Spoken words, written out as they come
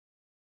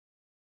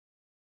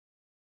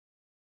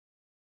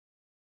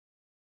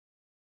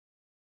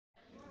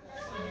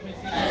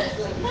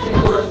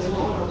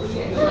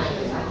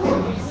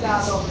I'm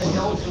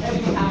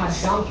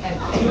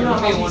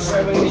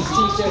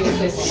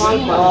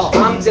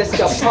just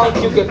a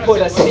punk, you can put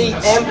a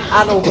CM.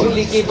 I don't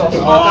really give a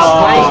fuck.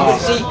 I'm playing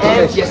with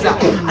CMs. Yes,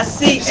 I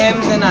see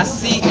M's and I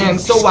see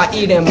M's, so I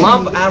eat them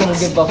up. I don't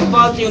give a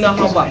fuck, you know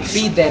how I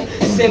feed them.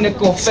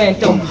 Cynical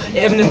phantom,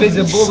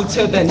 invisible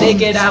to the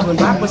naked eye. When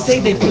rappers say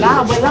they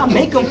fly, well, I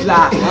make them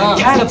fly.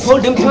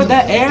 Catapult them to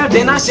the air,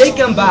 then I shake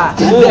them by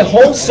their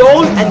whole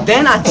soul, and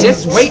then I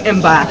just wait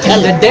and by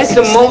the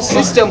decimal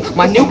system.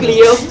 My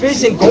nuclear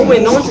fission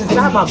going on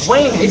inside my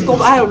brain. It's called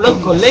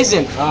violent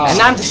collision, and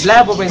I'm just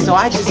blabbering, so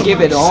I just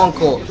give it an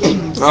encore.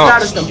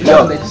 Start some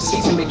blood,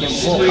 she's making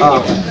more.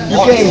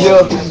 You came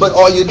here, but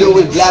all you do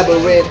is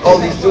blabbering. All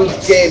these dudes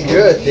came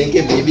here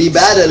thinking we be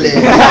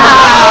battling.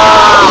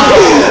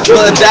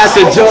 But that's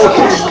a joke,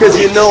 cause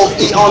you know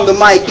E on the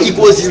mic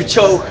equals you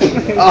choke.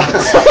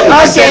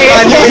 I said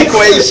my new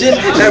equation.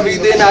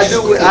 Everything I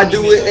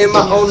do it in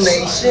my own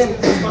nation.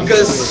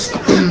 Cause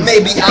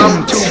maybe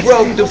I'm too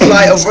broke to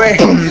fly away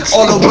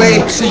all the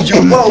way to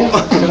Europe.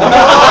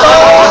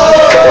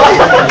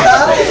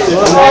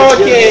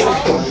 Okay.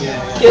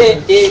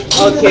 Okay,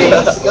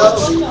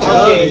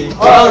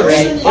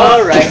 alright,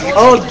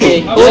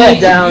 okay, hold it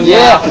down,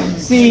 yeah.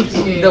 See,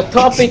 the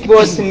topic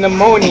was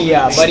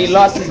pneumonia, but he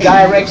lost his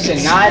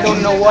direction. Now I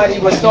don't know what he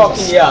was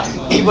talking here.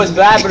 He was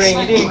blabbering,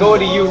 he didn't go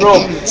to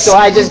Europe, so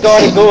I just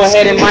gotta go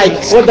ahead and mic.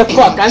 What the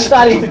fuck, I'm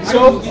starting to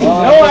choke? No,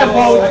 I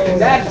won't.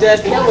 That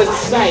was a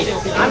sight.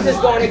 I'm just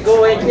gonna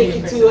go and take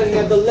it to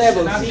another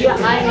level. See,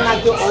 I'm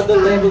not the other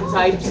level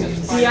type.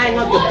 See, I'm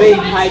not the big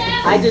hype.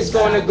 I just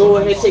gonna go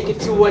ahead, take it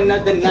to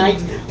another night.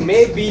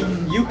 Maybe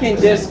you can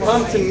just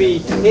come to me.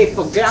 Hey,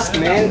 forgot,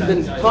 man,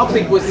 the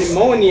topic was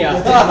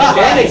pneumonia.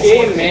 Then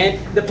again, man,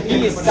 the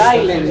P is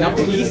silent. Now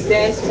P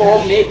stands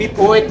for maybe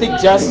poetic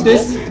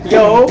justice.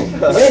 Yo,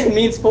 it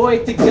means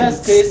poetic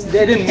justice.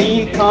 Doesn't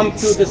mean come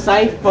to the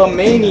cypher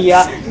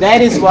mania.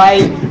 That is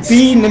why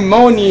P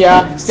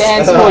pneumonia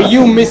stands for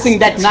you missing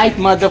that night,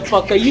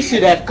 motherfucker. You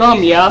should have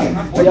come, yeah.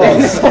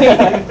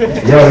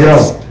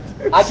 Yo.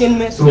 I can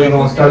miss. So we're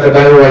gonna start the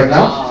battle right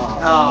now.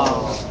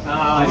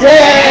 Yeah!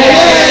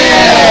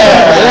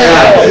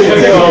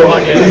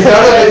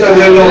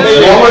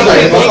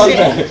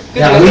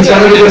 Yeah, we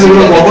started with a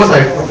little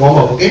warm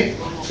up, okay?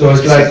 So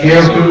it's like you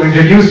have to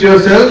introduce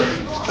yourself,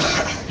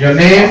 your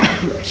name,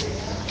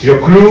 your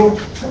crew,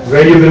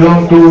 where you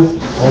belong to,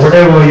 or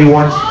whatever you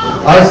want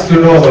us to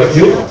know about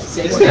you. And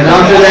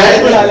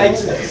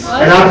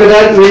after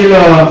that we'll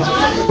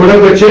put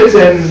up the chits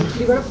and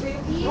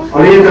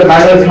audience the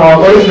battles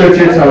what is the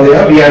chits out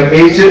there? We have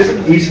 8 chits,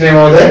 each name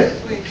out there.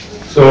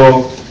 So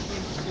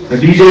the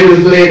DJ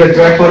will play the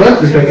track for us,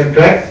 the second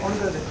track.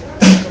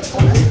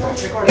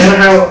 Can I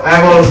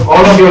have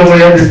all of you over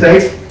here this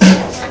side?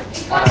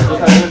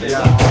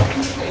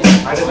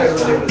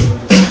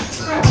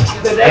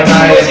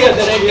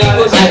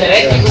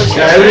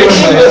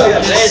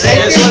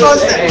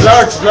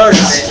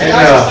 Bloods. And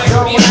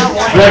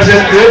Bloods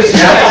and Crips,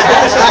 yeah.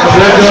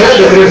 Bloods over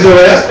there, the Crips over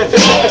there.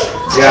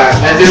 Yeah,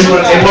 and this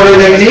one, Enkore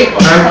technique,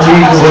 I'm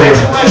doing over here.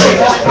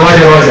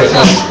 Roger.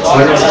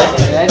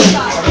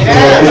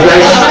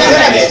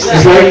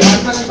 It's like,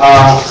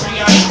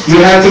 you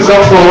have to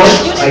come forward.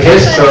 I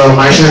guess the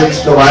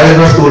wire is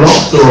not too long,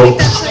 so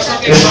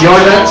it's your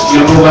turn,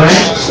 you move behind,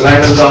 the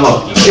line will come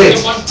up. Okay,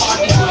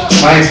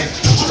 fine.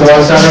 So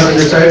I'll start off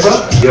with the cypher.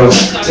 Yo,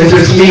 this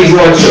is me,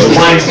 Roger.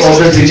 Mind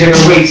obviously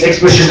generates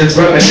expression and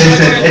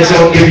reminiscence. It's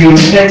all give you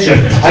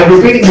attention. I'm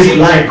repeating this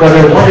line because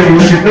I wanted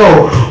you to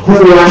know who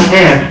I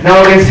am.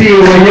 Now I can see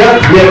over here,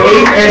 we have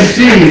 8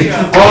 MCs.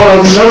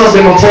 None of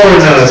them are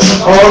foreigners.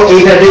 All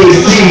 8 are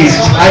ACs.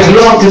 I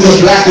belong to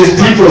the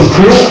blackest people's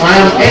crew. I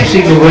am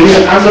emceeing over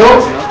here. I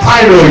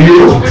know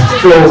you.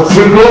 So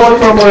we'll go on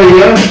from over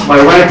here. My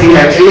right we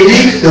have AD.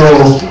 So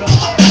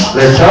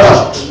let's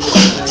start.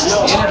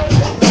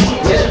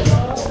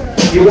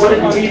 You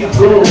wanted me to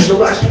go,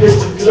 so I spit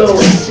the flow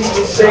and see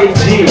you say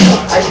G.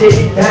 I take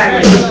it back,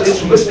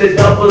 it's with the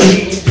double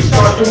E. To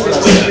start through the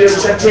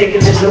quizzes, I'm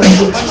taking it low.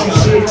 You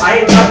see,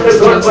 I ain't got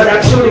the gun, but I'm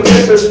shooting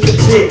missiles in the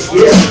pit,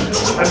 yeah.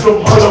 I'm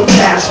from Hollow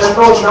Pass, I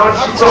know not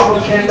she's all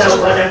from Canada,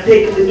 but I'm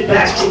taking it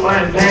back to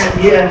my man,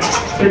 yeah.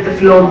 Spit the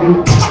flow,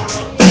 dude.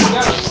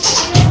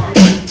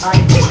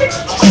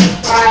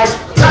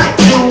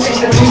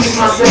 Introduce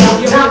myself,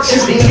 not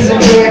just these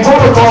and here.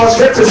 Holocaust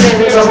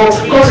representing the whole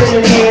golden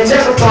in here.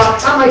 Never thought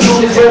I might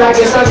do this, but I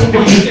guess I need to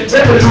be.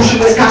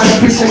 Revolutionary kind of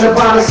preaching the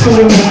violence to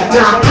me.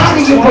 Now, how do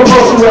you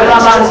propose to what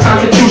I'm on this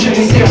constitution?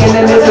 He's thinking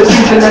an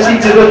institution that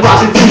teaches us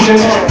prostitution.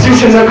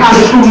 Fusion of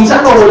college students, I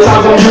know what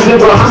I'm gonna use it,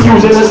 but I'm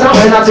using the sound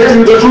and I tell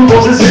you the truth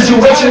of the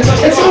situation.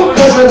 It's all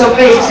because of the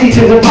fake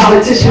teachers and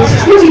politicians.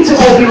 You need to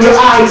open your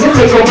eyes and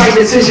make a right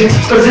decision.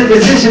 Cause the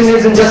decision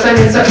isn't just an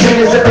inception,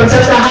 it's a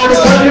concept of how this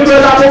country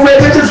will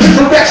operate with this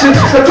resurrection.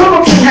 The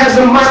Republican has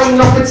a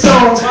mind of its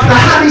own. Now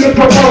how do you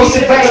propose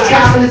to bank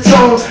out on its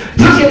own?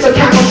 Look at the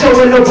capital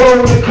in the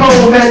road with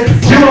chrome, and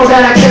you know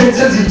that I can't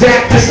just is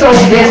back to soul,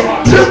 yeah.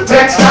 Look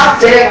back,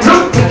 stop there,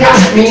 look, they got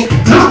me.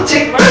 Look,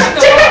 tick,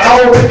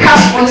 oh, the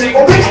cop me.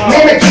 Oh,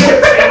 man, I get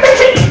it,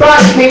 but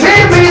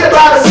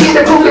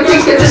that who can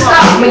think that to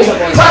stop me?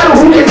 Follow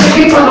who can the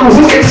people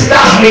who can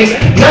stop me?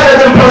 None of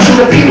them person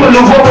the people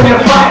who open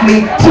and fuck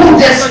me. Who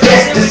just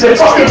best to say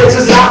fuck it, this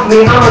is not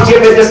me. I'ma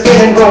give it a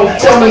spin and go.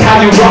 Tell me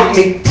how you rock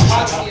me.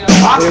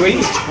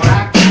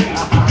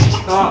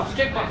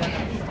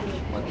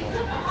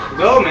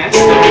 Go, man.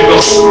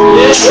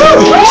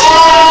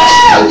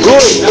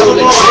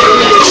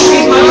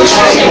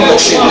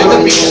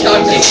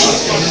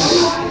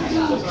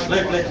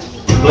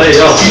 Play,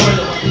 yo.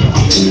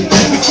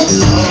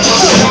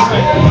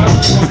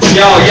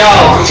 Yo,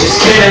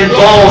 spinning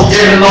balls,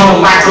 getting on the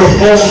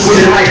microphone, put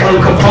it like Al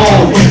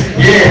Capone.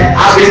 Yeah,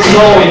 I've been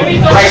flowing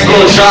like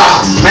slow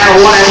drops.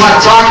 Man, what am I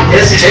talking?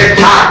 It's hip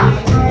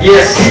hop.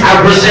 Yes, I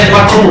present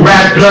my crew,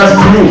 rap blood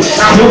crew.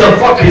 Now who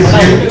the fuck is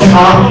you?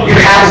 You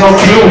have no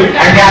clue.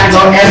 I got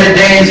no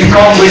evidence. You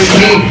come with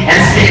me and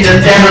see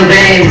the devil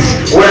dance.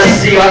 Well,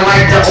 see, I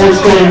like the old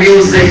school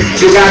music.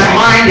 You got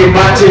mine, you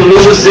about to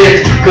lose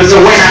it. Cause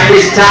when I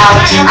freestyle,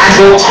 I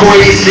go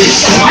crazy.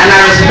 And I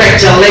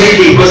respect your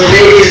lady, cause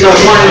lady is the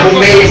one who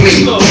made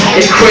me.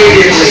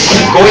 Incredibly,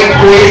 going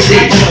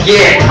crazy.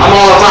 Yeah, I'm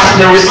all about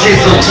the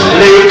racism.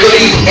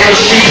 Lyrically,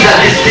 Emcee's a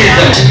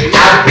decision.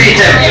 I beat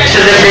them to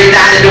the big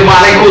down into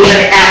molecules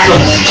and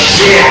atoms.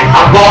 Yeah,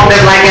 I bomb them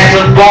like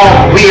atom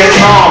bomb. We are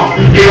strong.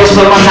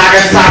 Hiroshima,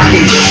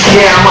 Nagasaki.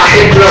 Yeah, I'm a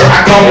Hitler.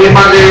 I come with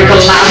my lyrical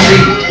Nazi.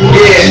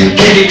 Yeah,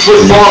 Kitty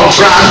football,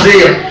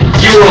 Brazil.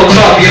 Euro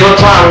Cup, you know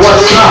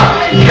what's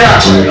up? Now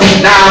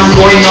I'm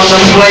going on the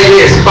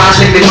playlist,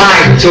 passing the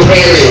mic to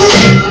Haley.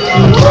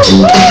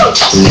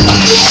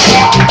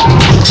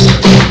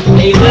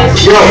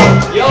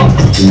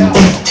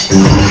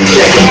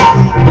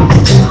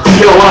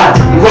 Yo, what?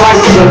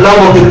 Rise to the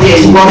love of the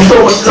game. Run so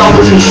much love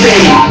is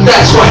insane.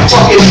 That's right,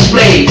 fucking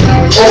explain.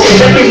 Okay,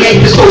 let me make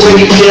this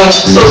already clear.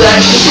 So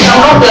that you see, I'm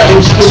not that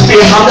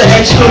exclusive. I'm the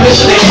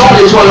exclusive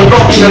knowledge while I'm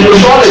rocking the new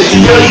knowledge.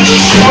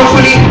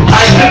 Hopefully,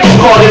 I flip the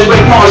college, but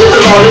knowledge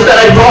the knowledge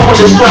that I draw from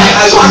this track.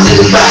 I want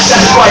it back,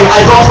 that's right. I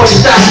draw from the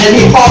stats and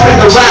hip hop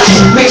and the rap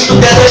mixed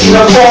together in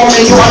a form,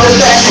 and you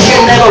understand you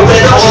can never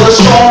weather all the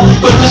storm.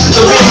 But this is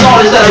the real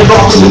knowledge that I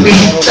draw from the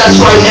beat. That's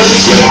right,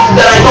 everything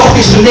that I talk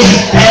is unique,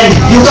 and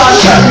you can't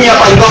shut me up.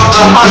 I got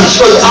a hunch,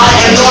 cause I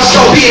am not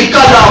so being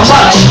color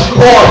much.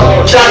 Or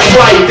that's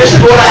right, this is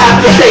what I have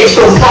to say.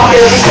 So fuck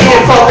everything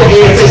and fuck the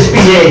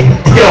AFSPA.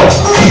 Yo.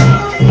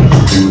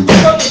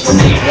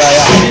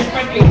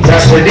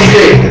 That's what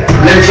DJ.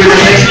 Let's do the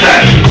next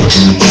track.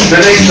 The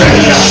next track.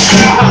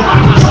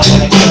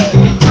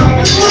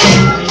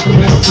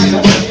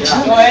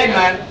 Go ahead,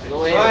 man.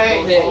 Go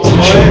ahead.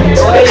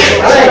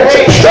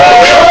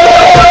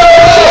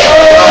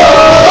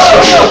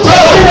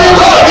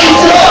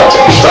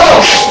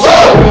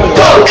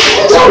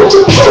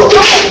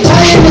 My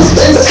name is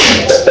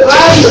Vincent.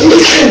 I'm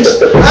Vincent.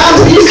 I'm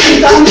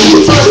Vincent. I'm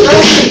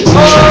Vincent. My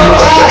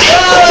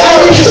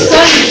name is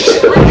Sun.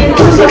 And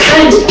who's a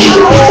friend?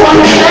 I want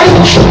a friend.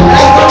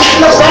 I want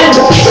a friend.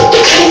 I'm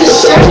the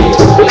friend.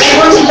 I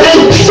want a friend.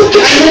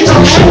 I need a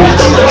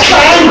friend. A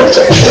friend.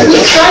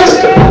 A friend.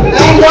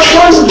 I got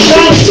one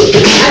friend.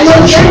 I know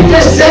friend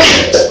present.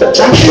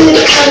 I'm feeling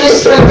an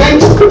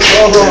experiment.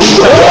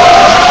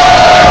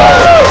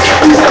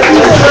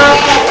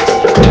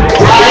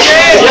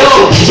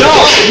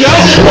 Yo,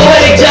 this is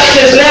poetic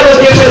justice, never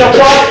give it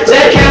apart.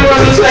 That camera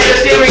looks like a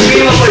steering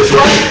wheel of a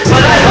truck,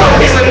 but I don't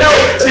even know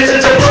this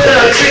is a foot of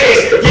a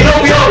tree. You know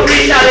we all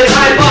reach out in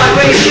high bar,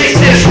 great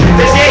sixes.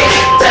 The day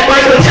that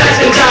Michael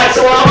Jackson died,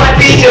 so I might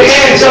beat your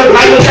hands up.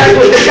 Michael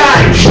Jackson was the guy.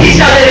 He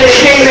shouted in the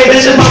king, and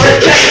this is my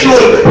respect to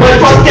him. But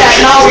fuck that,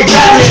 now we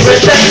battling,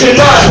 respect to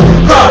none.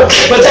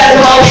 But that's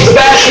how we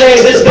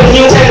battling, this is the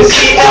new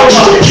Emcee era.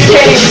 You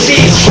can't even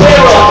see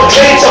squarer.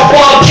 It's a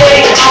ball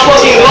game, I'm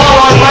fucking long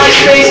on my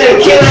face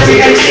and kill every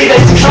MC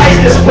that tries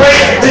to spray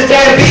this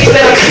damn beat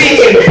that I'm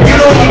speaking. You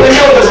don't even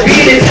know the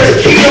beat is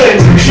just killing.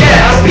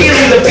 Yeah, I'm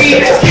feeling the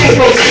beat, it's skin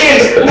from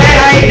skin. Man,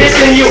 I ain't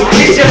dissing you,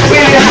 it's just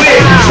win and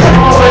win.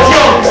 But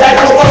yo,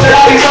 that's the fuck that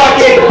I be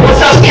talking.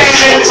 What's up,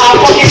 Cannon? I'll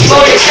fucking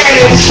blow your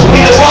cannons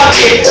in the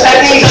rocket.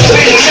 That means I'm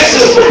spitting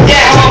missiles.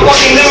 Yeah, I'm a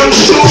fucking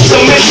lyrical cruise to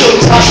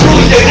missiles. I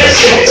cruise your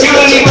distance. You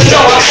don't even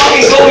know I'm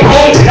fucking going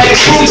home and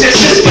cruise your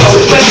system.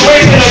 When you're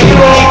raising them, you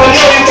don't even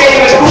know you can't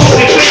even cruise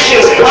the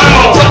Christians. I'm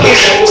a fucking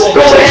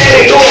go ahead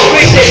and go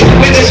fix it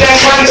with this damn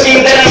crime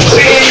scheme that I'm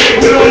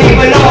creating. You don't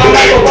even know I'm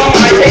like Obama.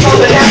 I take all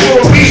the natural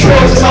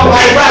resources of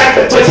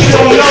Iraq, but you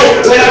don't know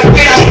when I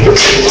spit, I'm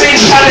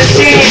spitting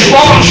Palestinian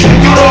bombs.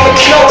 You don't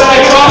even know when I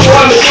drop,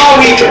 I'm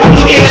sorry. I'm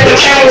looking at the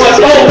camera,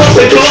 oh, what's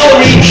the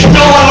glory?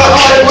 No, I'm an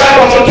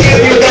autograph, I'm gonna give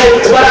you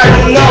those, but I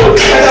don't know,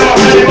 cause I'm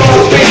 100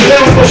 bones, big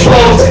lyrical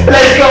flows.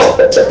 Let's go.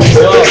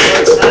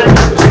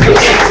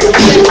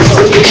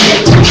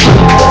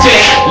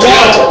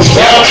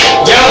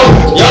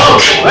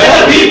 Where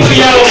the people,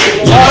 yo?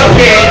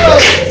 Okay,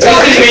 this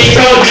is me,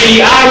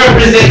 Kobe. I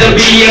represent the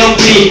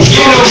BLP.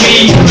 You know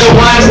me, the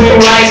one who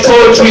writes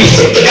poetry. poetry.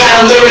 Got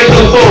a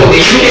lyrical fold,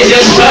 you can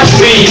just touch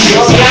me.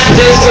 See, I'm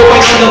just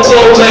going on the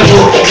flow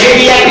level.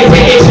 Maybe I can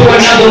bring it to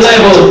another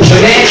level, but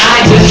then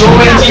I just go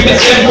and keep it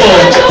simple.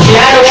 See,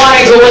 I don't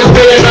wanna go and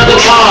spit another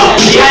bar.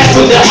 See, I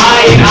put the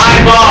I in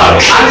I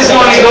bar. I'm just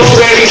gonna go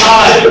very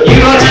hard. You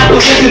don't have to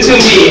listen to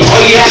me.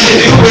 All you have to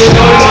do is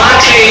go to my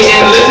page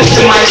and listen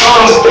to my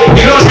songs.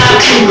 You don't have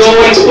to go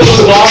and spit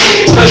the bar,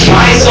 cause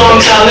my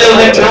songs are a little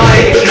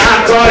hypnotic, it's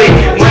not naughty.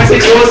 Once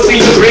it goes to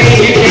your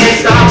brain, you can't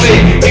stop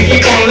it. You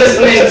keep on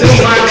listening to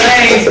my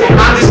veins.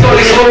 I'm just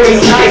gonna go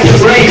inside your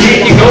brain,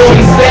 make you go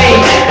insane.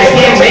 I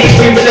can't make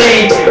you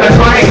play. That's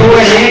why I go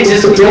ahead,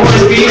 just go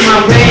and feed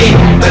my pain.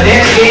 But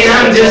then again,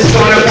 I'm just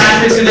gonna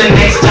pass it to the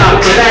next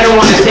stop, cause I don't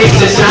wanna take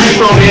the shine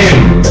from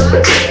him.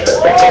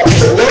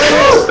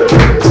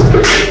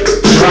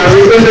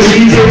 We're going to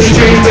DJ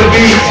change the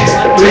beat.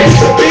 The next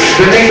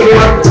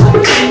one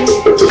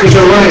is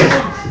a Ryan.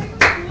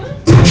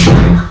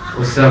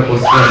 What's up,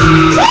 what's up?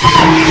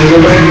 There's a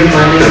Ryan with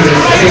my name.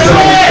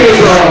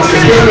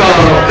 King of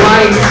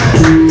Flying.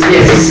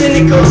 Yes.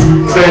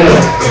 Fellow.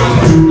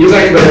 You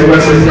guys better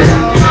represent.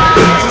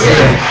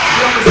 Yeah.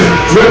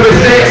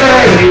 Represent,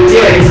 hey.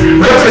 Yes.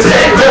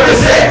 Represent,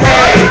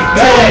 hey.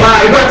 Oh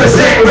my,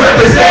 represent,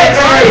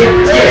 hey.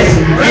 Yes.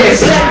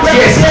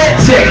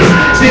 Check it.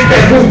 This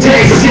that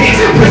Wu-Tang shit,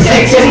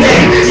 protect your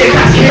neck. Yeah,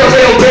 I kill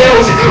little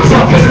bills,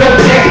 fucking no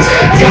decks.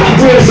 Got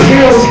real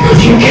skills,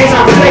 you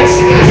cannot flex.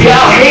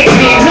 Y'all hate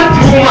me, look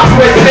through my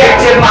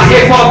perspective. My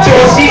hip-hop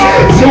Josie,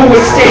 too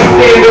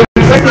extensive.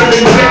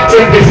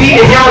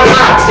 Defeated y'all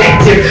not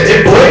objective.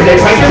 The boys that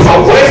try to my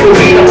words will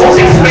be the most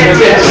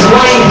expensive.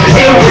 Lying,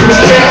 ill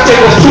perspective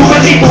was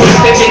stupidly foolish.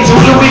 To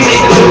Louis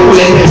make the fool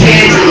in his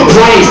hand.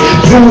 Right,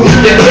 true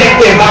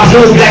defective. I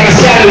move like a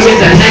shadow,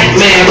 it's a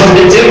nightmare. But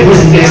the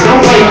difference is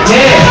I'm right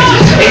there.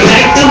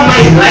 Ignite the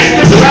mic, like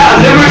the crowd.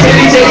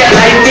 Lyrically take it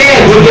like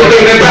that. With your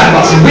favorite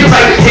rapper, we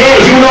right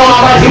here. You know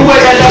how I do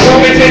it. As a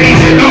woman to me,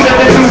 lose up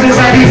the truth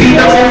inside these beat.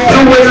 I'm on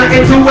fluid,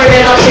 nothing to it.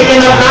 And I'm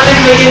picking up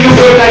knowledge, making you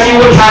work like you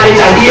in college.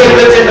 Ideas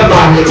live in the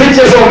mind.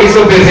 Pictures on me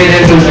so vivid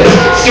and lucid.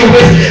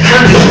 Stupid,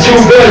 I'm just two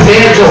girls,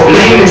 they're just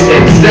lame as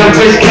them.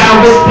 Selfish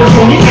cowards,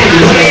 you can't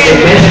do anything,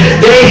 man.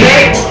 They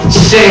hate,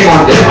 shame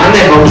on them. I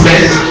never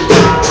miss.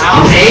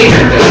 I'm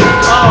aiming them.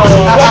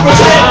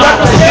 Represent,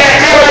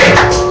 hey!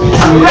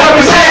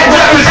 Represent,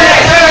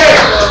 hey!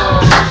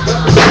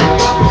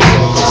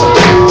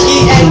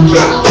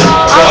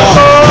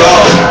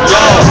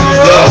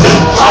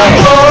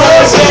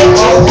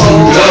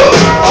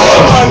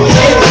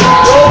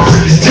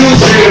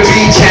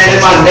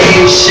 My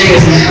name shit.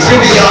 To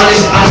be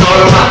honest, I'm out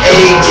of my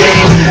A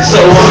game.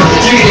 So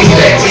you can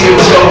expect me to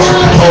joke.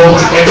 Oh,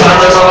 if I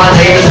don't know my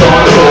name is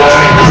on the floor.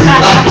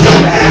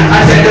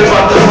 I said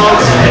about the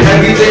months and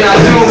everything I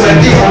do, man,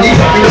 we only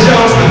fucking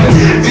jump.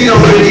 We don't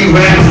really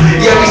rap,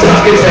 yeah, we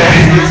suck at that.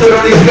 So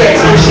don't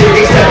expect no shit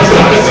except a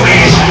sucker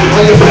smash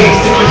on your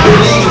face if you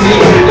believe me.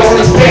 Don't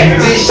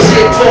expect this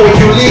shit before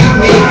you leave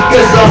me.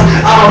 Cause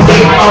I'll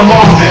make my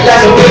mark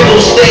like a wiggle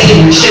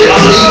stain. Shit,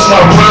 I'll leave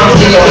my rhymes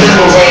in your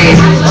little rain.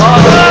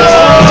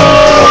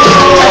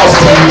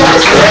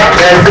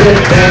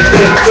 That's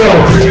it, yo.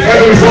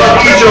 Everyone,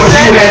 each of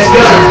you has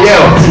done, yo.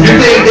 You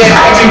think that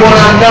everyone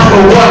on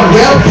number one,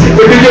 well,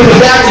 if you do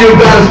that, you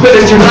gotta spit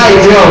it tonight,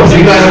 yo.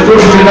 You gotta prove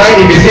it tonight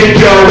if you think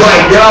you're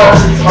right, yo.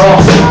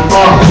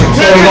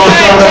 So we gonna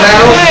start the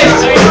battle?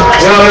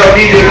 Yo,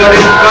 DJ,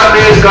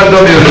 cut the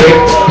music.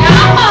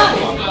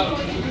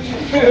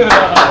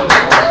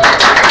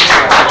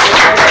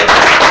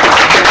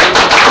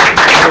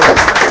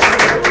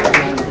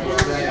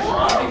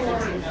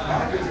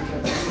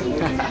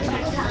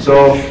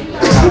 So,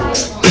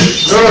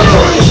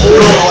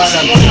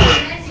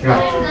 yeah.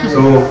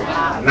 So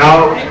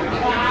now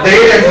the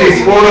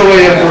agencies, all over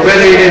here, so where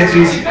the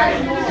agencies,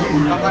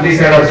 please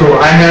head up. So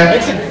I have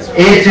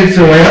 8 chips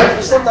over here.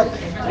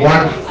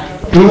 1,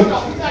 2,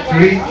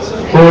 3,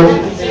 4,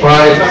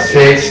 5,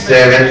 6,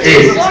 7, 8.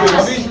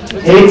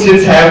 8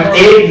 chips have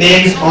 8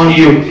 names on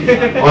you,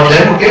 on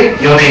them, okay?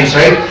 Your names,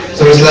 right?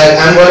 So it's like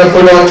I'm gonna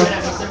put on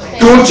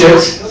 2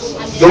 chips.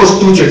 Those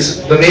 2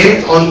 chips, the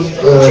name on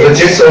the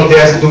chips of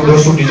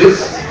those 2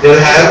 digits, they'll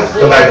have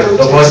the battle,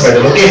 the first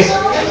battle, okay?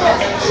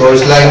 So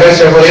it's like that,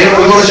 shuffle in,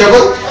 we want to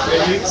shuffle?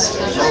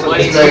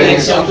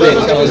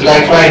 It's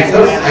like fine,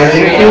 and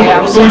then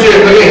 2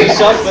 chips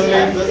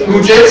again. 2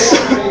 chips.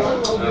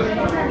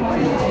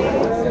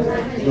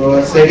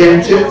 The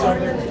second chip,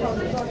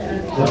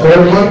 the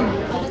third one,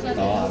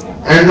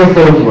 and the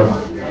fourth one.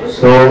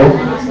 So,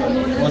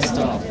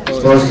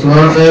 first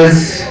one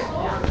is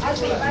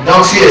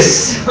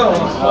Noxious.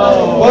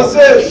 What's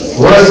this?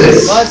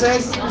 Versus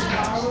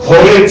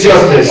Holy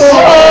Justice.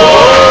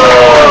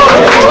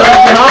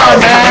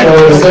 So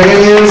the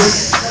second is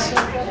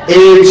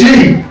AG.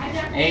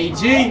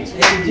 AG.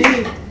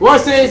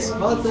 What's this?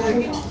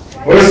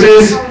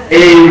 Versus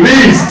A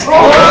Beast.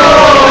 Now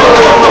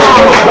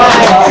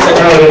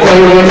the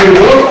third one will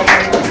go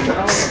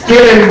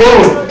Skin and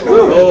Bone.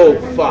 Oh,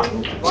 fuck.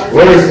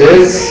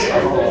 Versus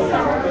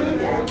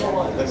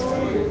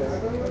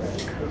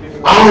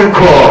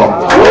Enkore.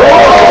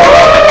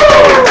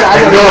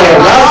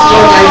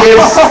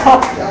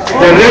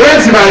 The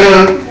revenge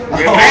battle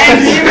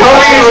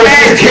coming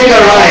was King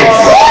of Rights.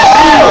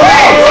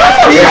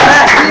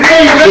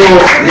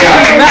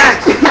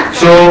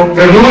 So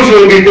the rules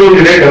will be told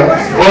you later.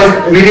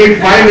 First, we need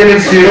 5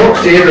 minutes to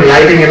change the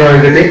lighting and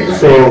everything.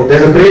 So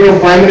there's a break of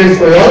 5 minutes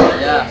for y'all.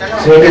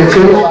 So you can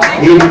chill,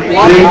 eat,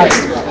 drink,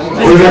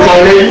 do the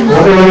college,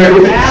 whatever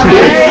you do.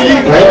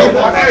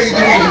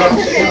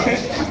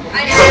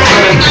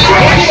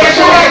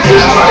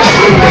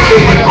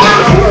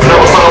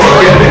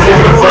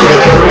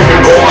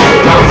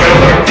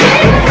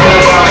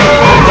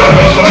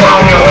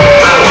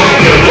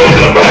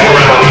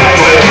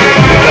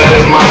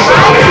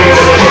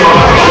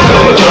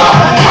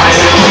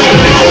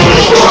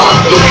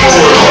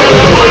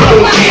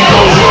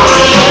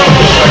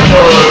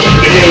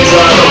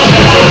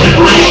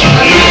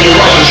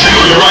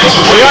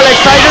 Are you all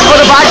excited for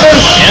the battle?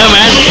 Yeah,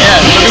 man.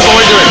 Yeah, looking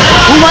forward to it.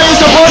 Whom are you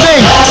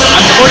supporting?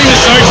 I'm supporting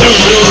this third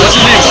dude. What's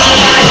his name?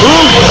 Who?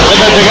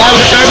 The guy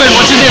with the turban.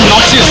 What's his name?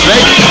 Noxious,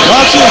 right?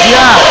 Noxious,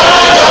 yeah.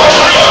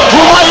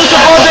 Whom are you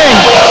supporting?